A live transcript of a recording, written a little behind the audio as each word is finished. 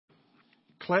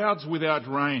Clouds without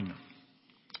rain,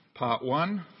 part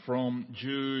 1 from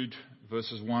Jude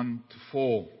verses 1 to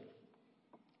 4.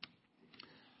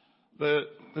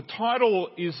 The title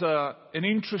is an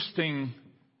interesting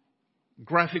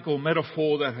graphical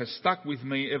metaphor that has stuck with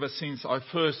me ever since I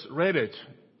first read it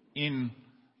in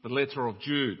the letter of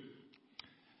Jude.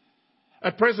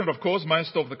 At present, of course,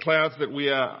 most of the clouds that we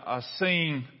are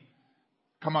seeing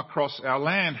come across our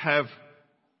land have,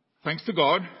 thanks to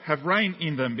God, have rain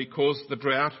in them because the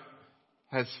drought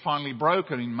has finally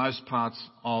broken in most parts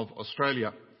of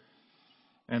Australia.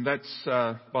 And that's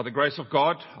by the grace of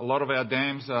God. A lot of our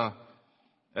dams are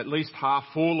at least half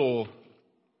full or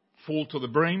full to the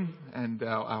brim, and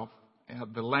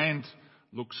the land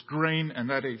looks green, and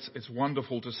that is it's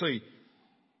wonderful to see.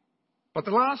 But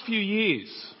the last few years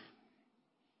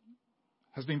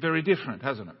has been very different,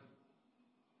 hasn't it?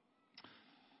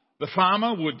 The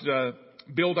farmer would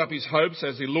build up his hopes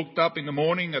as he looked up in the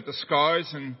morning at the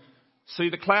skies and see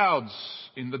the clouds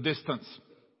in the distance,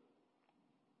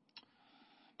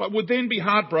 but would then be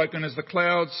heartbroken as the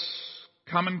clouds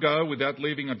come and go without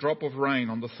leaving a drop of rain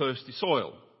on the thirsty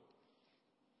soil.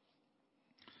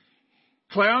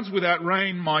 Clouds without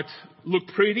rain might look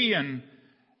pretty and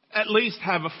at least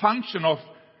have a function of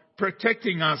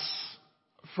protecting us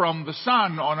from the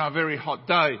sun on a very hot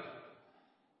day.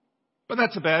 But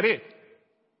that's about it.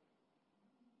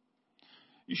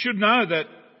 You should know that,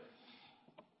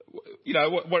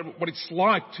 what it's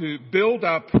like to build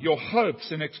up your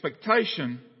hopes and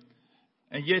expectation,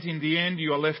 and yet in the end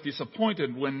you are left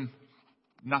disappointed when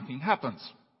nothing happens.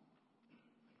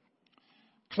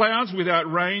 Clouds without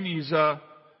rain is a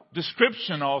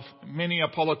description of many a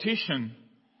politician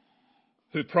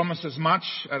who promises much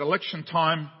at election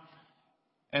time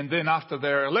and then after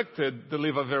they're elected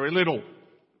deliver very little.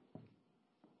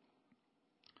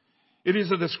 It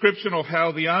is a description of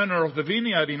how the owner of the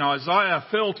vineyard in Isaiah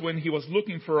felt when he was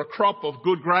looking for a crop of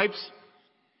good grapes,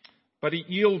 but it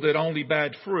yielded only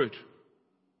bad fruit.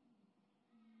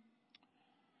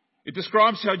 It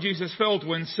describes how Jesus felt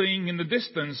when seeing in the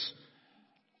distance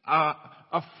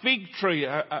a fig tree,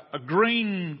 a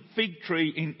green fig tree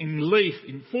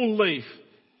in full leaf.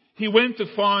 He went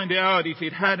to find out if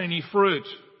it had any fruit.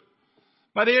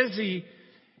 But as he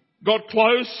got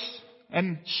close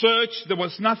and searched, there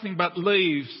was nothing but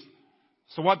leaves.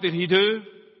 So what did he do?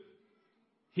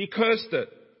 He cursed it.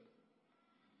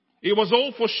 It was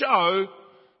all for show,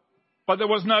 but there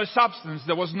was no substance,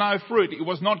 there was no fruit. It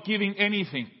was not giving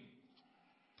anything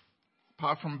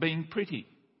apart from being pretty.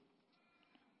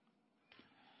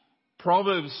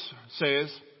 Proverbs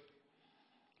says,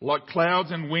 like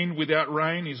clouds and wind without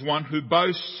rain is one who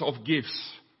boasts of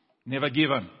gifts never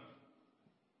given.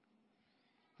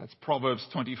 That's Proverbs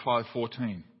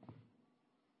 25:14.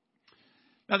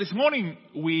 Now this morning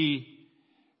we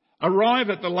arrive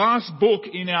at the last book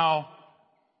in our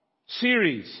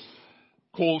series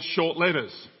called Short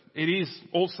Letters. It is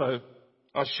also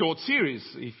a short series.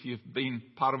 If you've been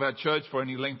part of our church for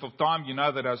any length of time, you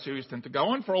know that our series tend to go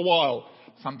on for a while,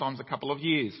 sometimes a couple of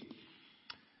years.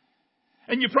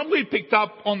 And you probably picked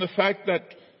up on the fact that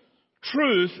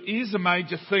truth is a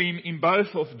major theme in both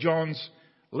of John's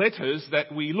letters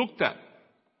that we looked at.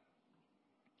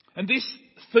 And this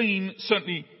theme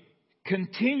certainly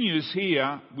continues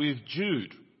here with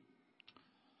Jude.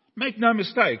 Make no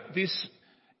mistake, this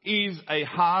is a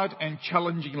hard and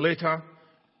challenging letter,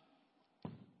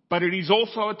 but it is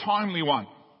also a timely one.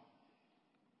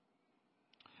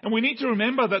 And we need to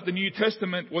remember that the New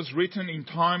Testament was written in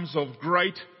times of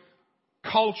great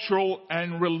cultural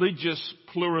and religious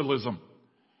pluralism.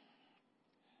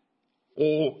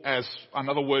 Or, as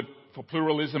another word for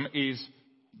pluralism is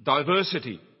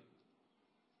diversity.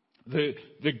 The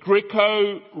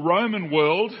Greco-Roman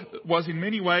world was in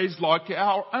many ways like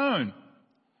our own.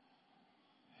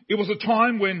 It was a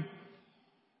time when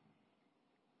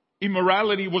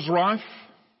immorality was rife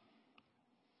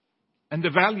and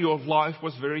the value of life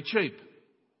was very cheap.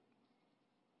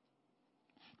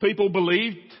 People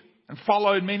believed and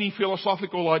followed many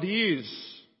philosophical ideas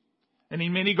and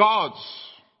in many gods.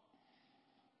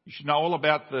 You should know all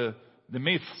about the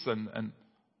myths and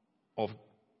of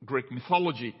Greek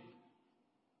mythology.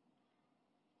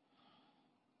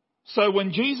 So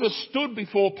when Jesus stood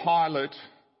before Pilate,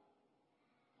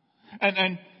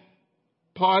 and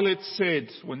Pilate said,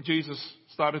 when Jesus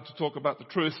started to talk about the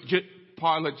truth,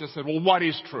 Pilate just said, well, what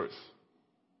is truth?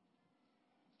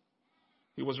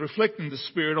 He was reflecting the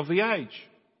spirit of the age.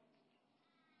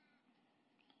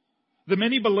 The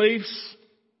many beliefs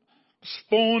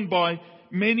spawned by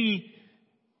many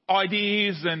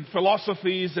ideas and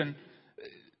philosophies and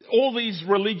all these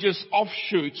religious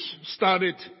offshoots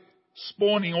started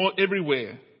spawning all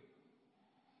everywhere,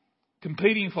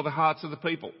 competing for the hearts of the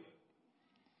people.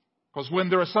 Because when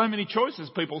there are so many choices,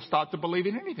 people start to believe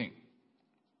in anything,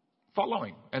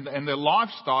 following, and their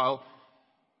lifestyle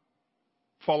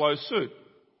follows suit.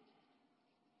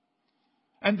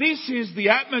 And this is the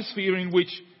atmosphere in which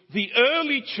the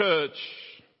early church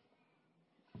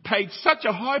paid such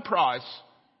a high price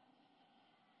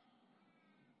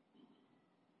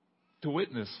to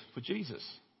witness for Jesus.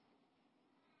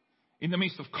 In the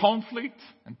midst of conflict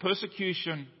and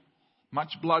persecution,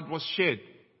 much blood was shed.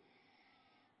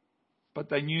 But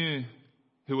they knew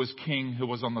who was king, who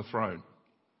was on the throne.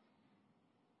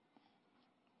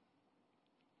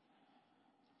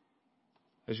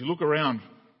 As you look around,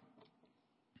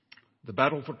 the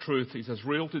battle for truth is as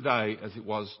real today as it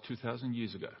was 2,000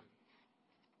 years ago.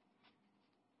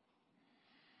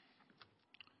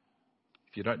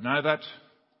 If you don't know that,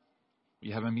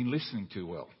 you haven't been listening too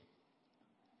well.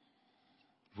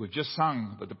 We've just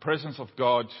sung that the presence of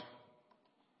God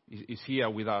is here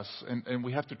with us, and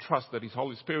we have to trust that His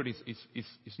Holy Spirit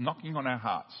is knocking on our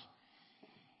hearts.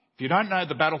 If you don't know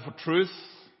the battle for truth,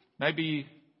 maybe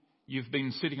you've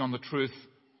been sitting on the truth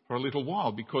for a little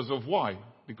while. Because of why?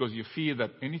 Because you fear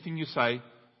that anything you say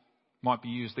might be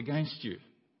used against you.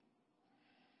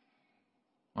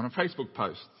 On a Facebook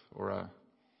post or a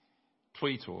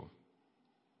tweet, or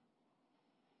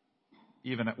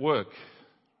even at work,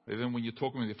 even when you're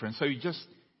talking with your friends. So you just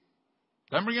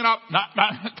don't bring it up. No,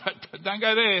 don't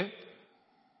go there.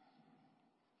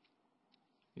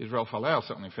 Israel Folau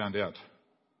certainly found out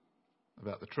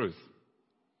about the truth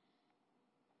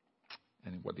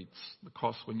and what it's the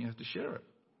cost when you have to share it.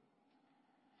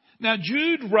 Now,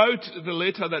 Jude wrote the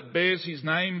letter that bears his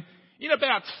name in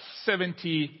about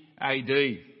 70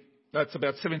 AD. That's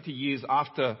about 70 years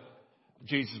after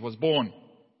Jesus was born.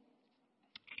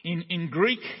 In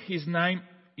Greek, his name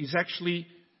is actually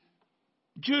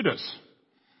Judas.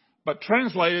 But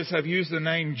translators have used the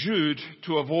name Jude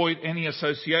to avoid any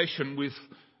association with,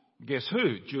 guess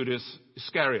who? Judas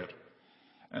Iscariot.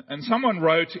 And someone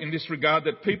wrote in this regard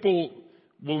that people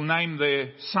will name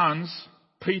their sons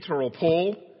Peter or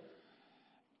Paul,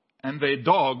 and their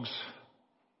dogs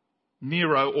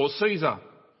Nero or Caesar.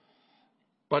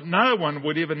 But no one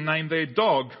would even name their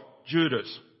dog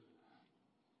Judas.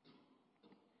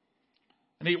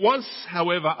 And it was,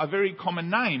 however, a very common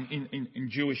name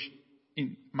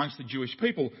amongst the Jewish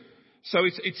people. So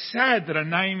it's sad that a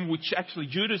name which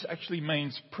Judas actually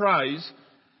means praise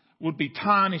would be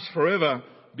tarnished forever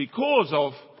because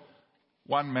of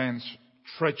one man's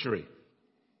treachery.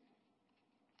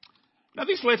 Now,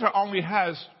 this letter only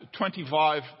has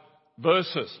 25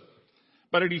 verses,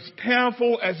 but it is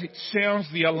powerful as it sounds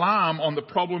the alarm on the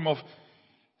problem of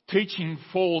teaching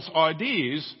false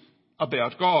ideas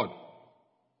about God.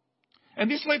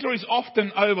 And this letter is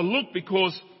often overlooked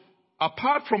because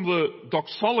apart from the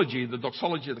doxology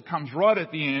that comes right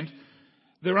at the end,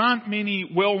 there aren't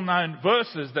many well-known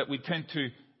verses that we tend to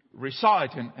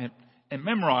recite and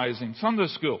memorize in Sunday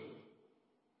school.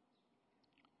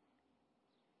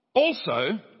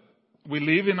 Also, we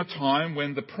live in a time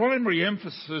when the primary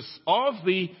emphasis of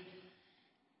the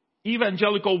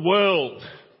evangelical world,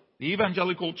 the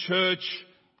evangelical church,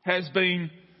 has been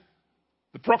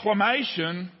the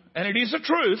proclamation, and it is the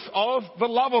truth, of the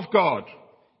love of God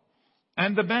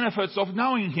and the benefits of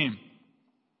knowing Him.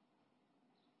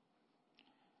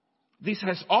 This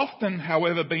has often,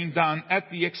 however, been done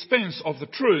at the expense of the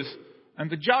truth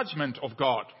and the judgment of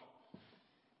God.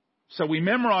 So we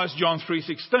memorize John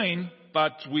 3:16,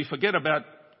 but we forget about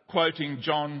quoting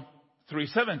John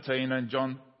 3:17 and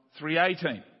John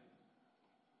 3:18.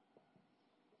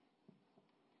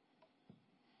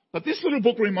 But this little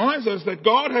book reminds us that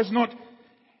God has not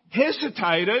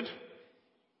hesitated,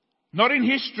 not in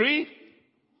history,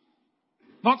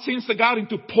 not since the garden,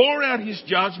 to pour out His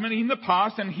judgment in the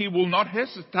past, and He will not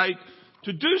hesitate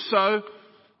to do so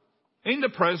in the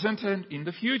present and in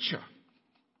the future.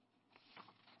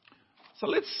 So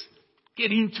let's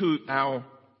get into our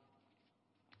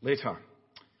letter.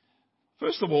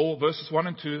 First of all, verses 1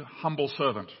 and 2, humble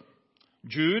servant.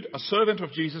 Jude, a servant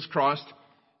of Jesus Christ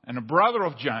and a brother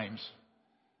of James,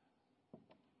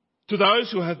 to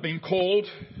those who have been called,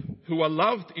 who are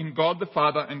loved in God the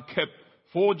Father and kept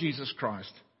for Jesus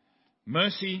Christ,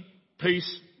 mercy,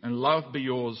 peace, and love be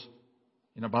yours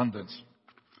in abundance.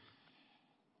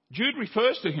 Jude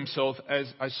refers to himself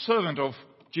as a servant of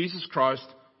Jesus Christ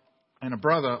and a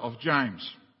brother of James.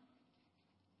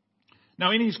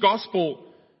 Now, in his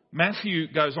Gospel,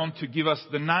 Matthew goes on to give us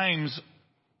the names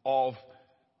of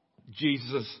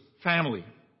Jesus' family.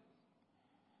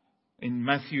 In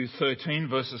Matthew 13,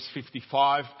 verses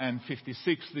 55 and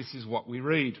 56, this is what we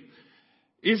read.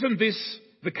 Isn't this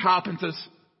the carpenter's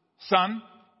son?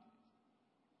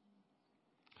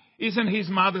 Isn't his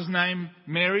mother's name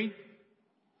Mary?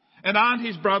 And aren't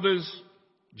his brothers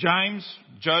James,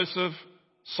 Joseph,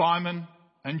 Simon,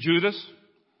 and Judas?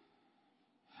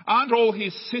 Aren't all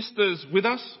his sisters with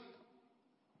us?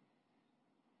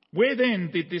 Where then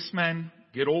did this man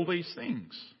get all these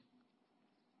things?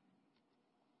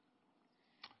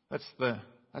 That's the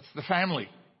family.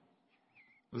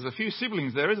 There's a few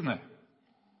siblings there, isn't there?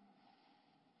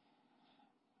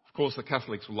 Of course, the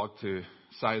Catholics would like to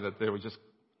say that they were just,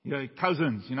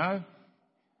 cousins,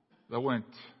 They weren't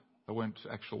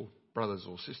actual brothers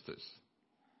or sisters.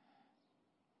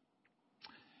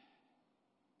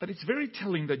 But it's very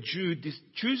telling that Jude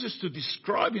chooses to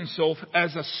describe himself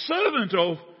as a servant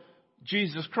of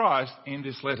Jesus Christ in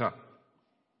this letter.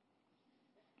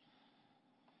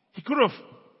 He could have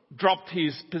dropped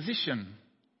his position,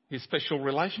 his special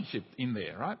relationship in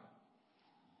there, right?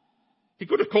 He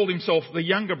could have called himself the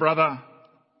younger brother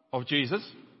of Jesus,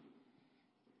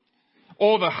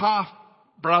 or the half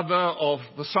brother of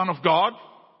the Son of God.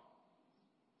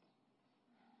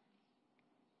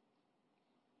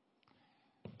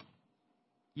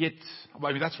 Yet,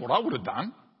 maybe that's what I would have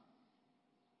done.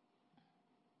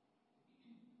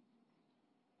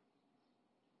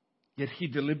 Yet he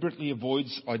deliberately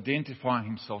avoids identifying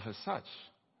himself as such.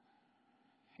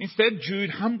 Instead, Jude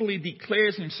humbly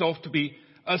declares himself to be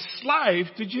a slave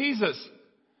to Jesus.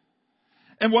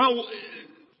 And while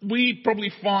we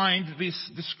probably find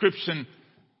this description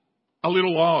a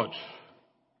little odd,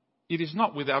 it is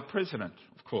not without precedent,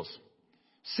 of course.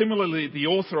 Similarly, the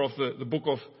author of the book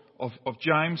of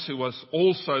James, who was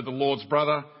also the Lord's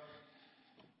brother,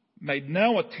 made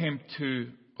no attempt to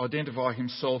identify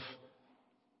himself,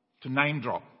 to name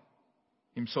drop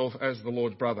himself as the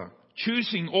Lord's brother,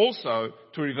 choosing also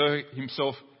to refer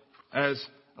himself as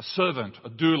a servant,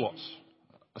 a doulos,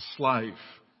 a slave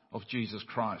of Jesus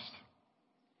Christ.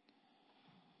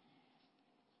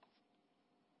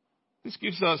 This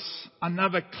gives us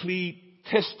another clear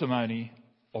testimony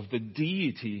of the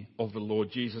deity of the Lord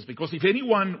Jesus, because if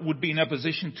anyone would be in a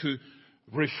position to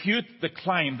refute the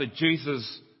claim that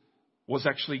Jesus was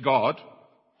actually God,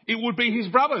 it would be his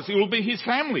brothers, it would be his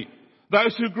family,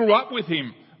 those who grew up with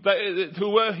him,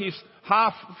 who were his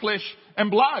half flesh and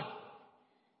blood.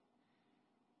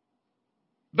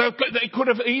 They could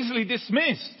have easily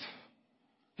dismissed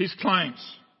his claims.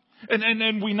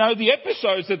 And we know the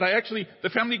episodes that the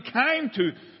family came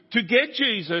to get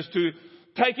Jesus, to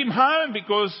take him home,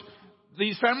 because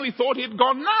his family thought he had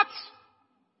gone nuts.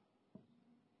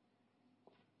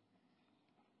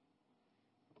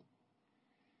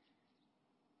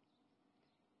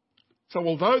 So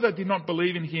although they did not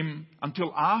believe in him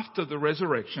until after the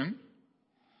resurrection,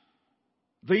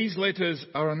 these letters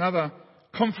are another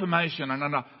confirmation,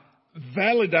 another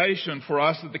validation for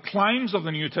us that the claims of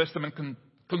the New Testament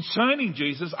concerning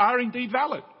Jesus are indeed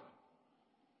valid.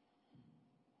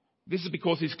 This is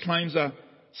because his claims are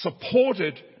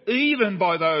supported even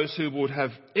by those who would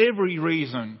have every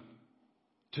reason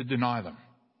to deny them.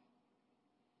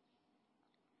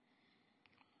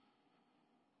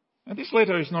 And this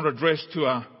letter is not addressed to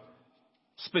a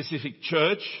specific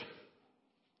church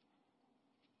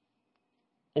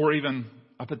or even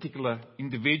a particular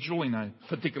individual in a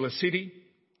particular city.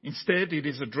 Instead, it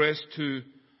is addressed to,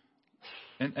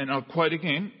 and I'll quote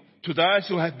again, to those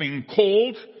who have been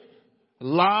called,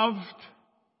 loved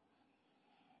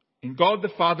in God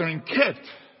the Father and kept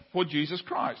for Jesus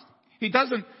Christ. He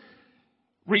doesn't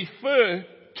refer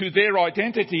to their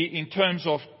identity in terms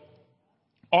of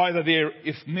either their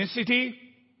ethnicity,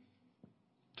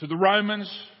 to the Romans,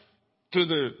 to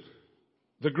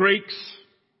the Greeks,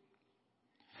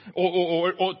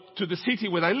 or to the city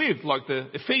where they lived, like the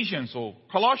Ephesians or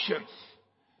Colossians.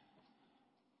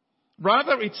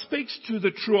 Rather, it speaks to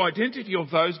the true identity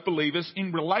of those believers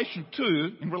in relation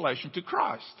to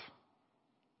Christ.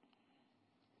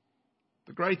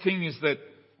 The great thing is that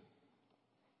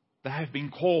they have been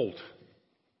called.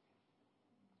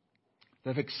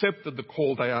 They've accepted the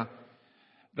call.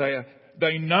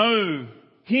 They know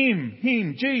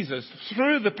Him, Jesus,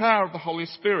 through the power of the Holy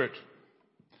Spirit.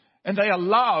 And they are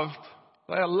loved.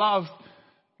 They are loved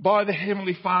by the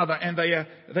Heavenly Father, and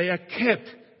they are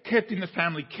kept in the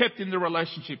family, kept in the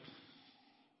relationship,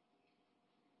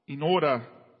 in order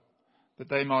that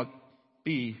they might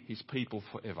be His people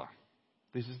forever.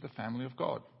 This is the family of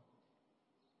God.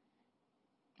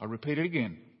 I repeat it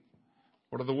again.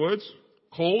 What are the words?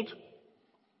 Called,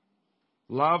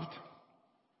 loved,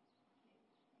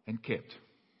 and kept.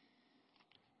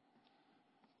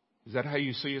 Is that how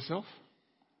you see yourself?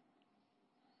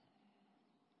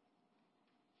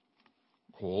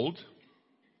 Called,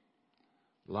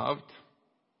 loved,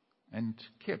 and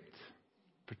kept,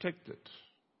 protected.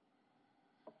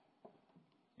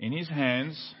 In his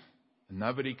hands, and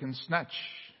nobody can snatch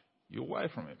you away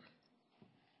from him.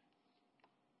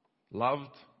 Loved,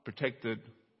 protected,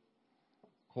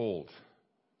 called.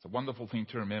 It's a wonderful thing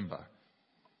to remember.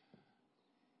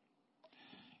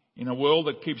 In a world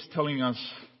that keeps telling us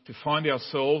to find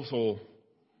ourselves or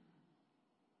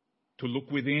to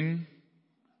look within,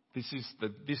 this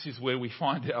is where we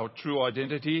find our true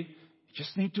identity. You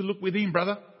just need to look within,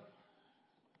 brother.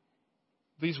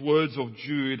 These words of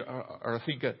Jude are I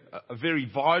think, are very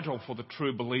vital for the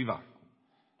true believer,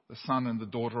 the son and the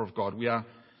daughter of God. We are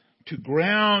to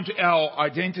ground our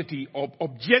identity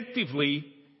objectively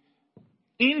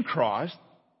in Christ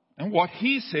and what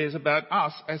he says about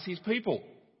us as his people.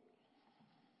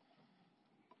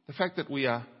 The fact that we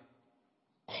are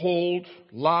called,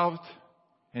 loved,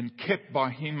 and kept by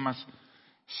him must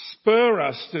spur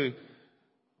us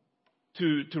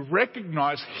to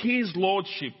recognize his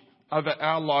lordship over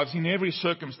our lives in every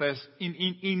circumstance,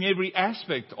 in every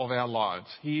aspect of our lives.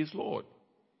 He is Lord.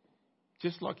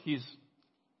 Just like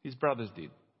his brothers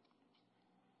did.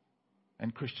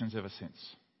 And Christians ever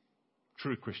since.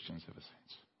 True Christians ever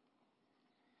since.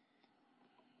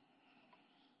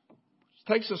 Which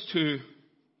takes us to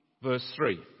verse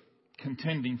 3.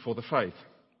 Contending for the faith.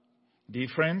 Dear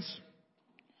friends,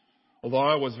 although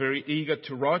I was very eager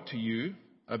to write to you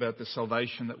about the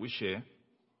salvation that we share,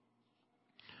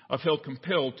 I felt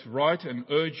compelled to write and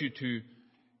urge you to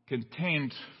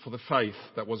contend for the faith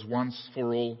that was once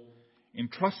for all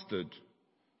entrusted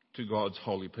to God's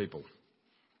holy people.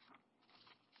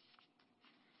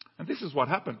 And this is what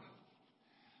happened.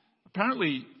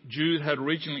 Apparently, Jude had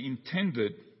originally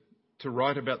intended to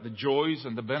write about the joys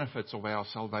and the benefits of our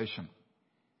salvation.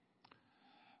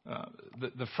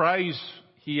 The phrase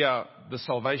here, the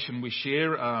salvation we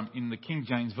share in the King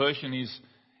James Version is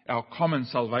our common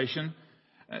salvation.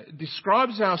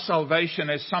 Describes our salvation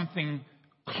as something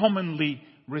commonly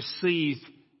received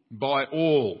by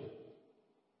all.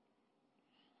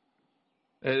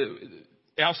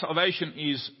 Our salvation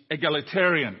is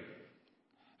egalitarian.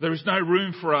 There is no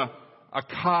room for a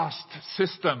caste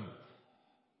system.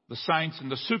 The saints and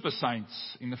the super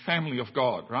saints in the family of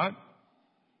God, right?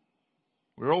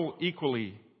 We're all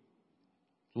equally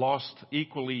lost,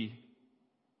 equally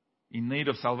in need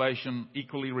of salvation,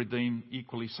 equally redeemed,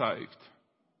 equally saved.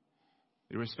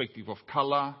 Irrespective of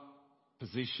colour,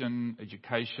 position,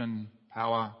 education,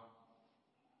 power.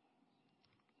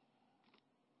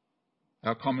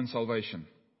 Our common salvation.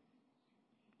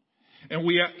 And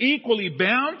we are equally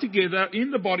bound together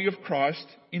in the body of Christ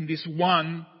in this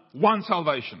one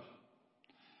salvation.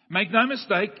 Make no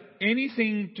mistake,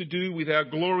 anything to do with our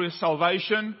glorious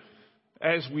salvation,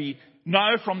 as we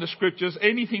know from the scriptures,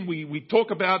 anything we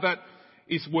talk about that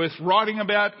is worth writing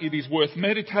about, it is worth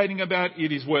meditating about,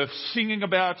 it is worth singing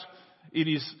about, it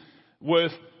is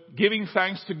worth giving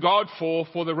thanks to God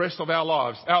for the rest of our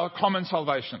lives, our common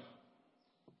salvation.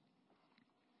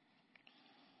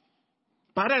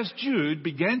 But as Jude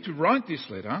began to write this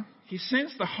letter, he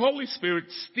sensed the Holy Spirit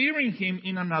steering him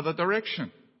in another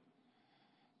direction,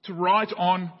 to write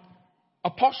on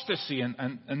apostasy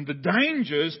and the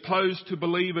dangers posed to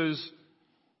believers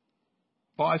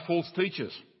by false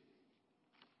teachers.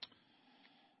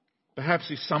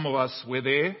 Perhaps if some of us were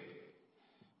there,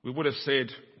 we would have said,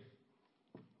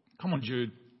 come on,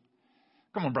 Jude.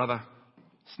 Come on, brother.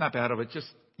 Snap out of it.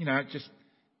 Just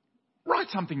write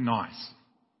something nice.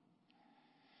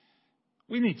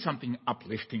 We need something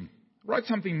uplifting. Write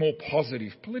something more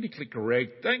positive, politically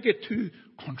correct. Don't get too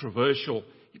controversial.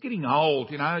 You're getting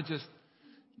old,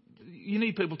 you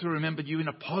need people to remember you in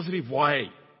a positive way.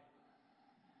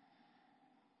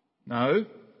 No.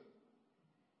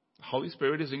 The Holy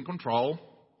Spirit is in control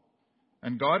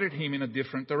and guided him in a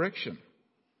different direction.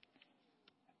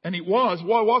 And why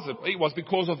was it? It was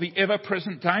because of the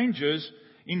ever-present dangers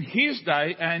in his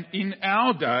day and in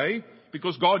our day,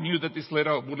 because God knew that this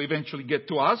letter would eventually get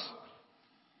to us.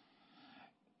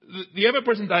 The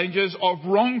ever-present dangers of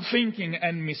wrong thinking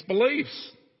and misbeliefs.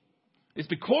 It's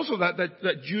because of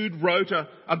that Jude wrote a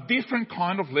different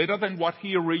kind of letter than what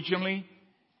he originally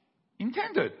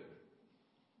intended.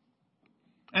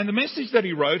 And the message that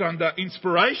he wrote under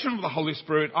inspiration of the Holy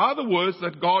Spirit are the words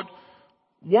that God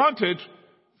wanted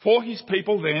for his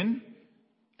people then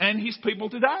and his people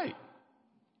today.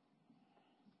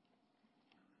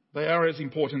 They are as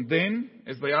important then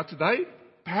as they are today,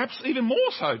 perhaps even more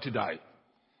so today.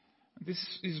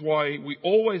 This is why we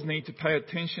always need to pay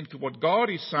attention to what God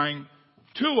is saying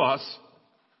to us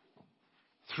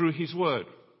through His Word.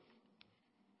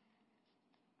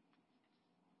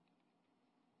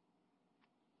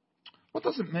 What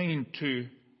does it mean to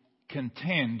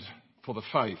contend for the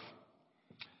faith?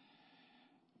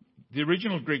 The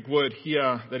original Greek word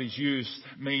here that is used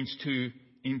means to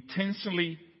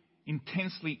intensely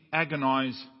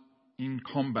agonize in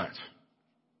combat.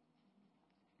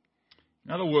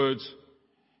 In other words,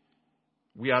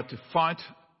 we are to fight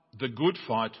the good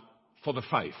fight for the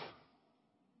faith.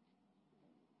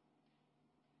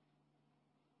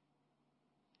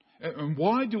 And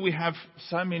why do we have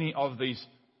so many of these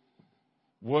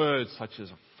words such as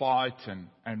fight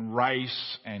and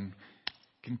race and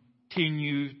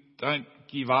continue, don't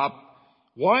give up?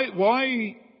 Why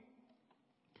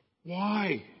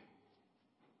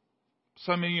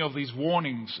so many of these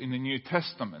warnings in the New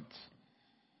Testament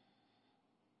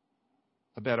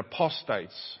about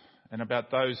apostates and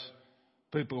about those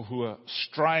people who are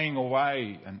straying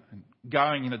away and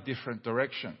going in a different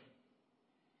direction?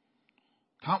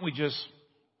 Can't we just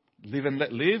live and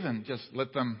let live and just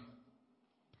let them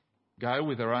go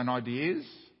with their own ideas,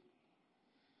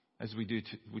 as we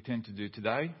tend to do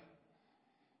today?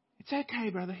 It's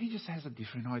okay, brother. He just has a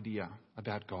different idea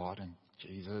about God and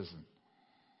Jesus and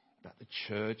about the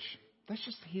church. That's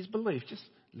just his belief. Just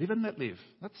live and let live.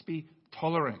 Let's be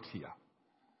tolerant here.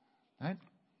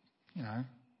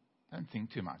 Don't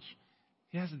think too much.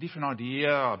 He has a different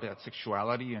idea about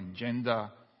sexuality and gender.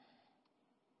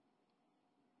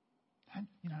 And,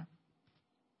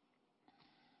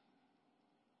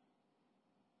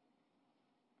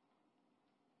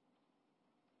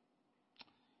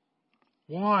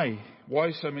 Why?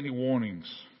 Why so many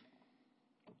warnings?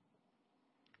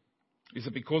 Is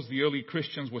it because the early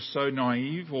Christians were so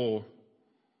naive, or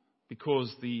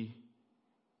because the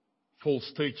false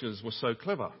teachers were so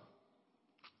clever?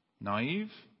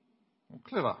 Naive or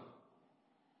clever?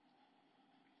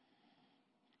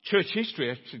 Church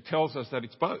history actually tells us that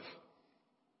it's both.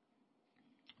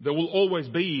 There will always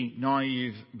be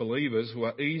naive believers who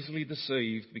are easily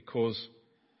deceived because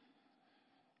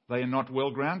they are not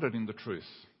well grounded in the truth.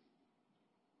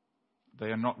 They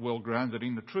are not well grounded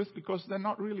in the truth because they're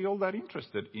not really all that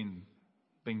interested in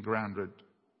being grounded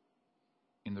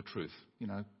in the truth.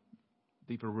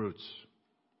 Deeper roots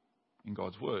in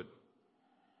God's Word.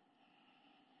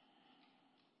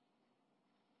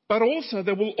 But also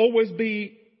there will always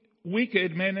be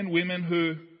wicked men and women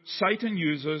who Satan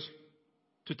uses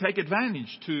to take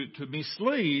advantage, to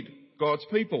mislead God's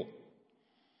people.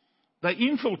 They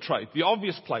infiltrate the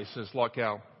obvious places like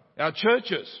our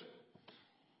churches,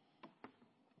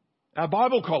 our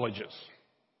Bible colleges,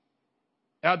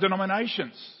 our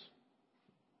denominations.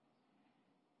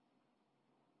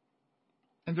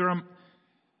 And there are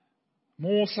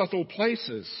more subtle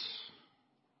places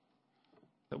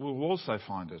that we will also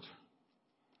find it.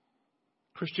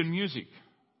 Christian music,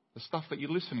 the stuff that you're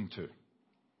listening to.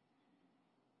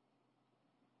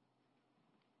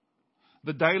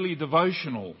 The daily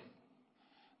devotional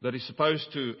that is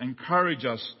supposed to encourage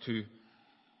us to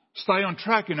stay on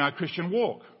track in our Christian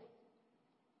walk.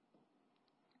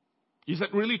 Is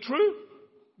it really true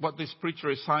what this preacher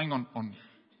is saying on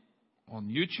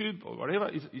YouTube or whatever?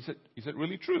 Is it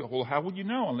really true? Well, how would you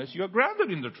know unless you are grounded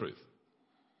in the truth?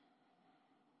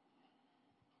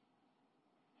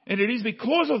 And it is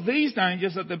because of these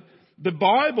dangers that the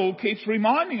Bible keeps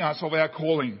reminding us of our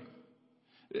calling.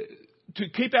 To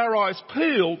keep our eyes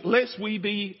peeled lest we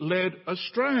be led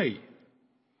astray.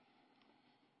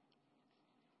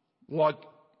 Like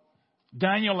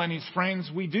Daniel and his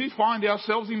friends, we do find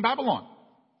ourselves in Babylon.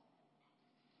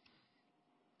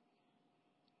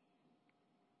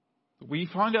 We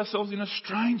find ourselves in a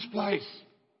strange place.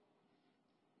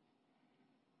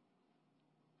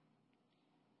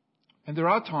 And there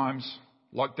are times,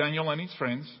 like Daniel and his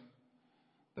friends,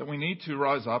 that we need to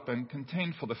rise up and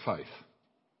contend for the faith.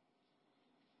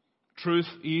 Truth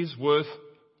is worth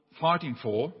fighting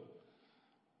for,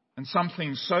 and some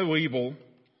things so evil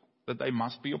that they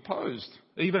must be opposed,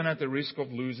 even at the risk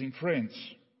of losing friends.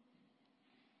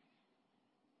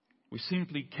 We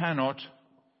simply cannot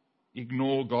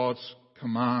ignore God's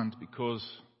command because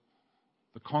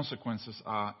the consequences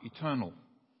are eternal.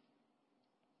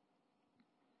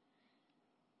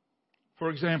 For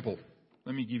example,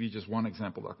 let me give you just one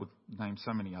example. I could name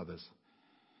so many others.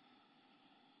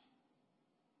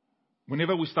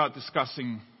 Whenever we start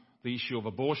discussing the issue of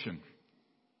abortion,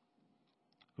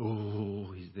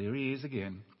 there he is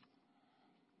again.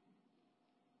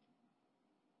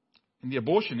 In the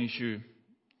abortion issue,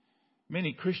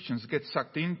 many Christians get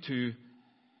sucked into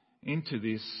into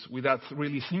this without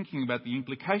really thinking about the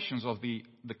implications of the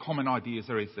common ideas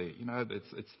there is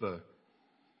there.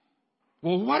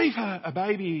 What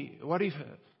if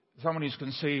someone is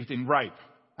conceived in rape?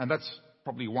 And that's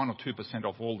probably 1 or 2%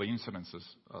 of all the incidences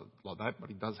like that, but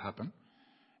it does happen.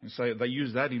 And so they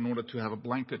use that in order to have a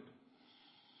blanket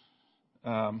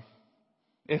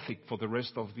ethic for the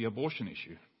rest of the abortion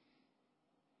issue.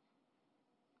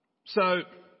 So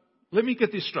let me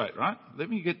get this straight, right? Let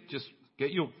me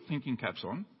get your thinking caps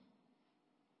on.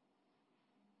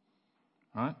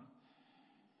 Right?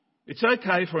 It's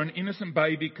okay for an innocent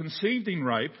baby conceived in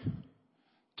rape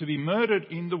to be murdered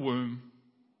in the womb,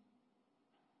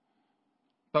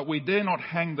 but we dare not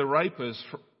hang the rapers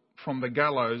from the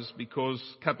gallows because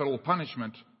capital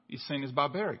punishment is seen as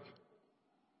barbaric.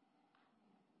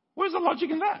 Where's the logic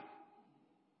in that?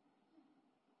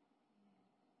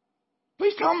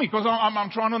 Please tell me, because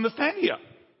I'm trying to understand here.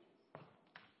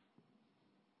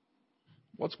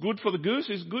 What's good for the goose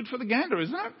is good for the gander,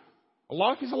 isn't it? A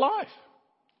life is a life.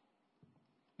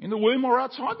 In the womb or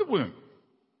outside the womb.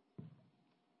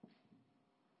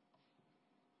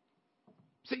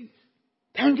 See,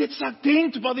 don't get sucked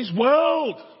into by this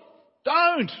world.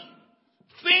 Don't.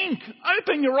 Think.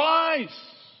 Open your eyes.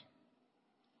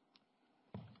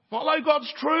 Follow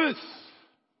God's truth.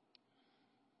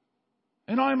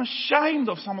 And I am ashamed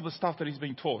of some of the stuff that is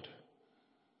being taught.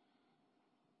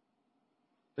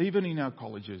 Even in our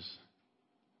colleges.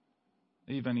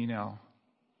 Even in our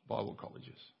Bible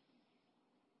colleges.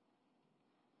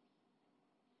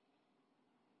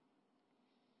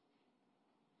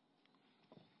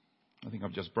 I think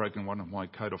I've just broken one of my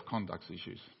code of conduct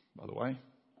issues, by the way.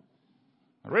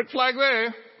 A red flag there.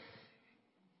 It's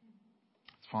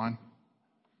fine.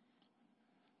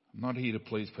 I'm not here to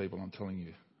please people, I'm telling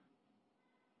you.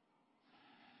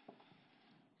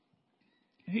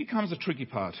 Here comes the tricky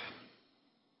part.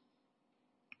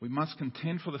 We must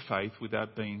contend for the faith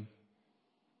without being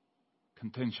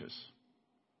contentious.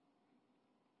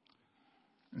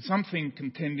 And something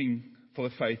contending for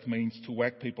the faith means to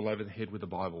whack people over the head with the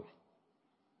Bible.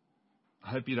 I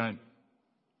hope you don't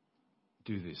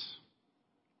do this.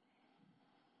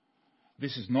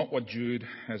 This is not what Jude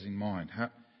has in mind.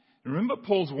 Remember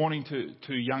Paul's warning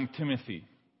to young Timothy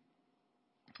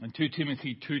in 2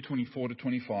 Timothy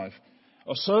 2:24-25.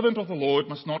 A servant of the Lord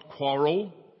must not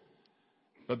quarrel,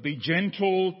 but be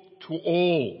gentle to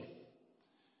all,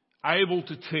 able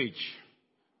to teach,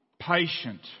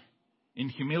 patient, in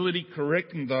humility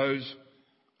correcting those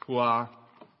who are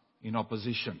in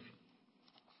opposition.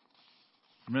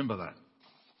 Remember that.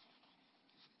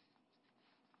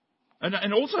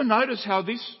 And also notice how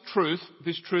this truth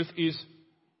is,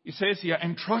 it says here,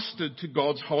 entrusted to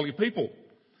God's holy people.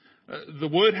 The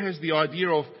word has the idea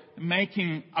of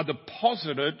making a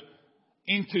deposit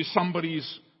into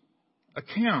somebody's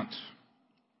account.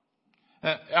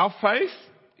 Our faith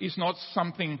is not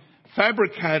something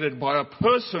fabricated by a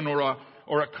person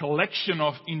or a collection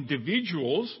of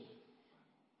individuals.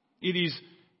 It is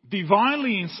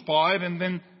divinely inspired and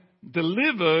then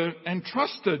delivered and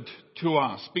trusted to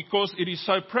us because it is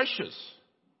so precious.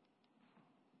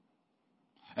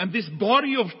 And this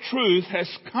body of truth has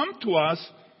come to us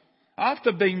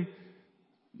after being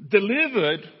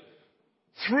delivered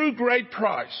through great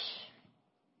price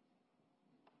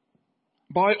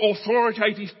by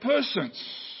authoritative persons,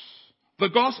 the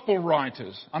gospel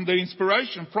writers, under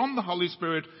inspiration from the Holy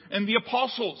Spirit and the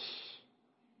apostles.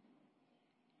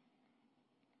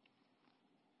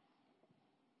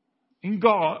 In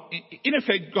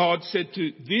effect, God said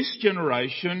to this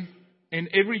generation and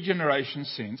every generation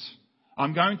since,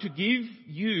 I'm going to give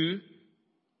you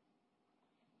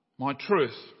my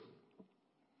truth.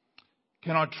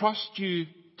 Can I trust you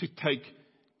to take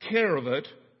care of it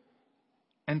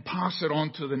and pass it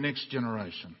on to the next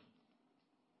generation?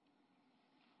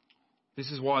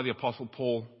 This is why the Apostle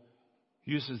Paul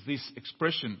uses this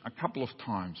expression a couple of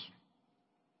times.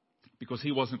 Because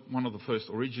he wasn't one of the first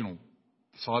original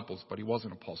disciples, but he was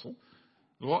an apostle.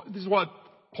 This is what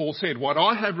Paul said. What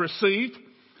I have received,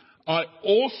 I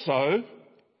also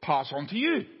pass on to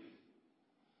you.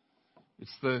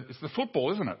 It's the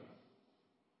football, isn't it?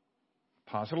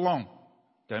 Pass it along.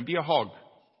 Don't be a hog.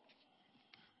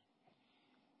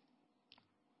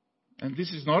 And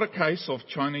this is not a case of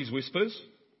Chinese whispers,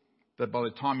 that by the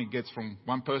time it gets from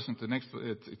one person to the next,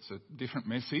 it's a different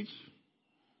message.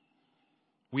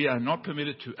 We are not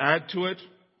permitted to add to it,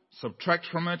 subtract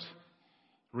from it,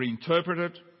 reinterpret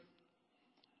it.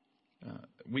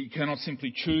 We cannot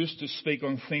simply choose to speak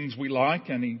on things we like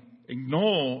and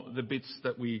ignore the bits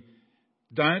that we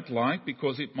don't like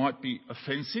because it might be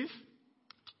offensive.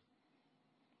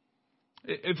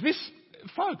 If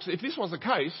Folks, if this was the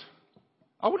case,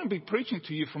 I wouldn't be preaching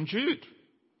to you from Jude.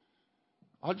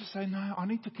 I'd just say, no, I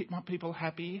need to keep my people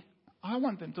happy. I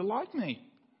want them to like me.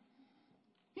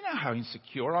 You know how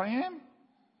insecure I am.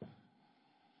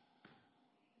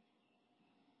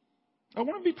 I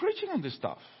want to be preaching on this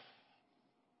stuff.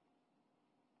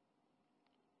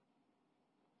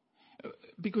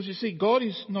 Because you see, God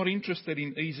is not interested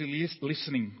in easily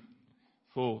listening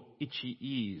for itchy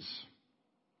ears.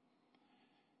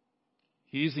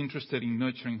 He is interested in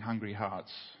nurturing hungry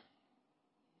hearts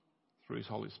through His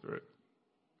Holy Spirit.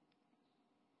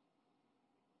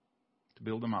 To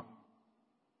build them up,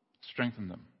 strengthen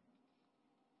them.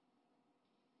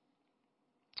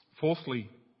 Fourthly,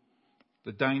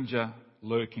 the danger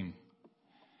lurking.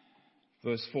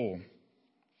 Verse 4.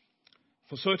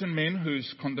 For certain men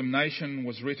whose condemnation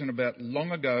was written about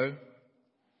long ago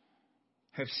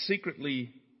have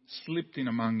secretly slipped in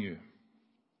among you.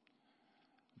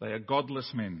 They are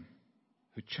godless men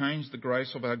who changed the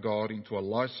grace of our God into a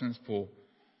license for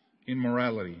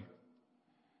immorality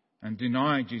and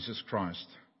deny Jesus Christ,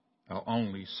 our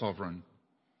only sovereign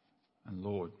and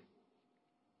Lord.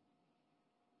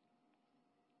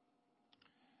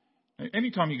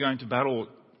 Anytime you go into battle,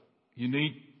 you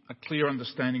need a clear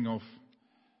understanding of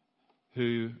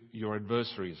who your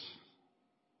adversaries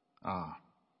are.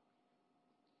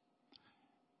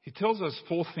 He tells us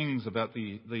 4 things about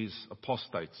these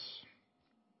apostates.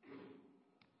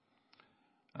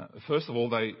 First of all,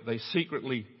 they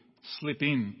secretly slip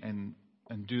in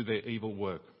and do their evil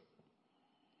work.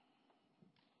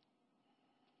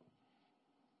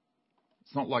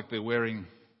 It's not like they're wearing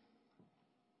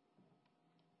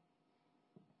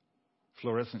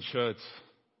fluorescent shirts.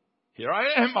 Here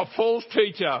I am, a false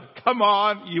teacher. Come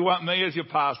on, you want me as your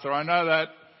pastor. I know that.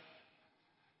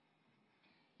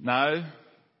 No,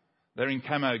 they're in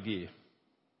camo gear.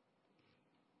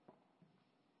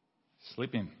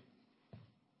 Slip in.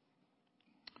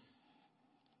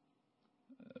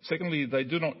 Secondly, they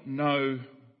do not know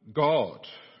God.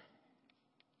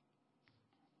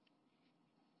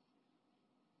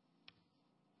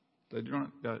 They do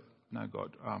not know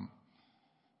God.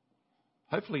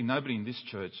 Hopefully nobody in this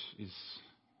church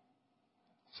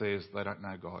says they don't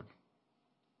know God.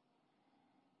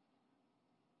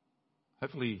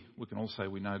 Hopefully we can all say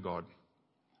we know God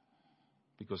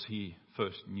because He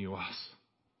first knew us.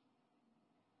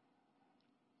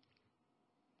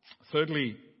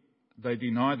 Thirdly, they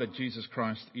deny that Jesus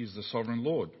Christ is the sovereign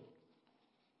Lord.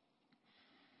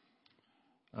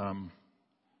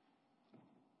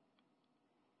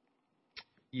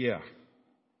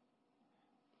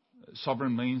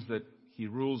 Sovereign means that He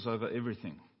rules over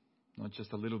everything, not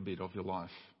just a little bit of your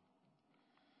life.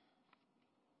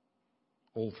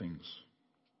 All things.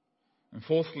 And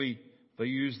fourthly, they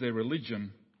use their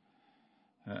religion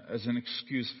as an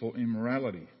excuse for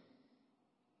immorality.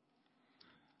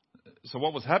 So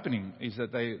what was happening is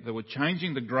that they were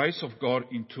changing the grace of God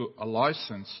into a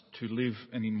license to live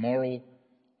an immoral,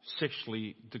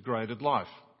 sexually degraded life.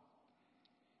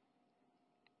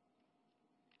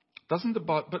 Doesn't the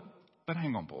Bible... But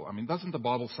hang on, Paul. I mean, doesn't the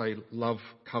Bible say love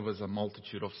covers a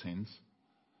multitude of sins?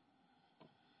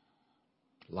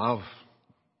 Love.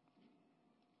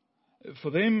 For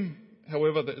them,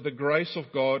 however, the grace of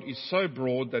God is so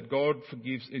broad that God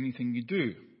forgives anything you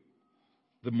do.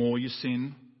 The more you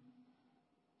sin,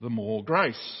 the more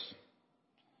grace.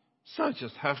 So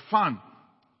just have fun.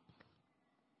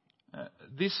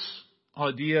 This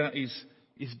idea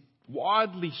is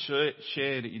widely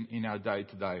shared in our day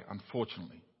today,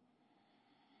 unfortunately.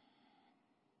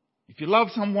 If you love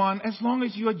someone, as long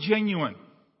as you are genuine,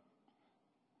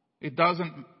 it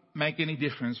doesn't make any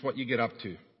difference what you get up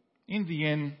to. In the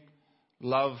end,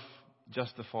 love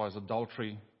justifies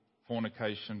adultery,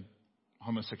 fornication,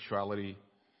 homosexuality,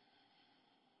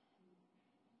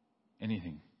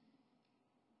 anything.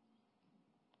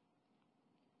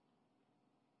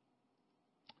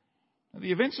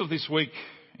 The events of this week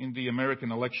in the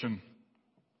American election,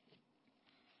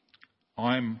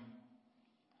 I'm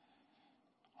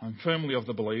firmly of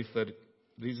the belief that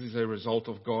this is a result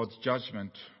of God's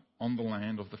judgment on the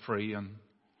land of the free and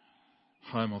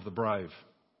home of the brave.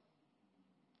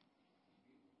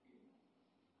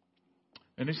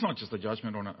 And it's not just a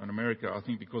judgment on America. I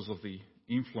think because of the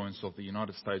influence of the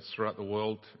United States throughout the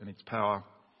world and its power,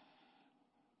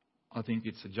 I think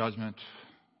it's a judgment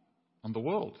on the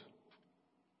world.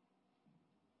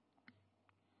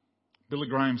 The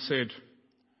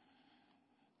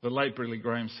late Billy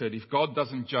Graham said, if God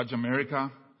doesn't judge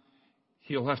America,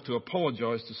 He'll have to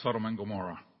apologise to Sodom and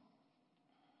Gomorrah.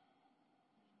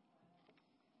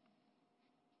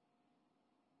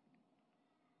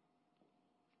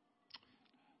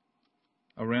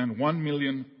 around 1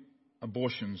 million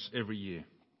abortions every year.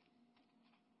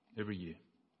 Every year.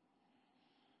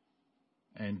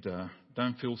 And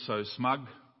don't feel so smug.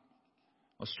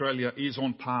 Australia is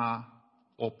on par,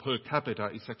 or per capita,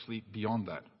 it's actually beyond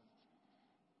that.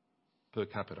 Per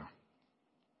capita.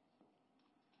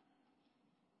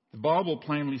 The Bible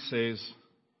plainly says,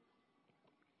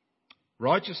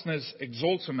 righteousness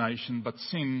exalts a nation, but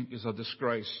sin is a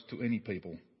disgrace to any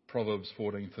people. Proverbs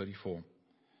 14:34.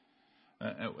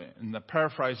 And the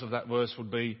paraphrase of that verse would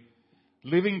be,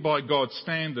 living by God's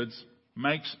standards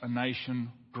makes a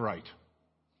nation great.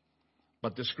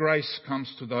 But disgrace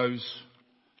comes to those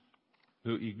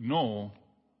who ignore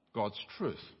God's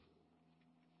truth.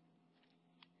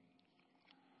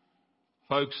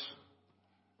 Folks,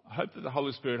 I hope that the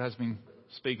Holy Spirit has been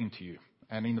speaking to you.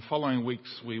 And in the following weeks,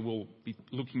 we will be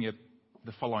looking at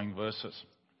the following verses.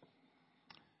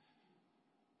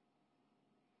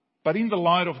 But in the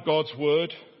light of God's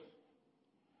word,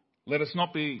 let us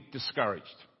not be discouraged.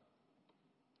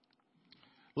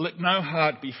 Let no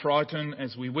heart be frightened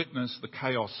as we witness the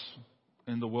chaos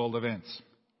in the world events.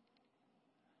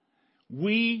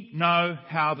 We know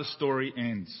how the story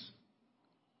ends.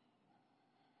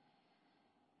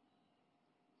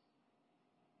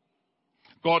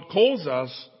 God calls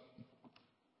us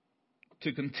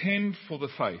to contend for the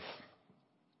faith,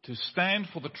 to stand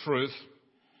for the truth,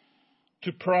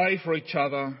 to pray for each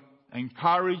other,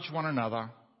 encourage one another,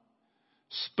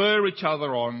 spur each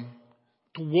other on,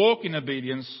 to walk in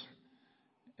obedience,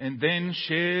 and then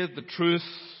share the truth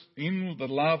in the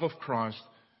love of Christ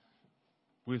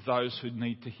with those who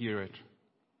need to hear it.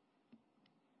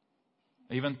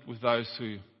 Even with those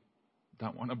who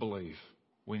don't want to believe,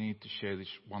 we need to share this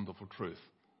wonderful truth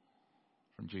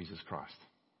from Jesus Christ.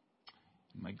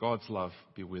 May God's love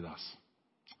be with us.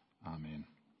 Amen.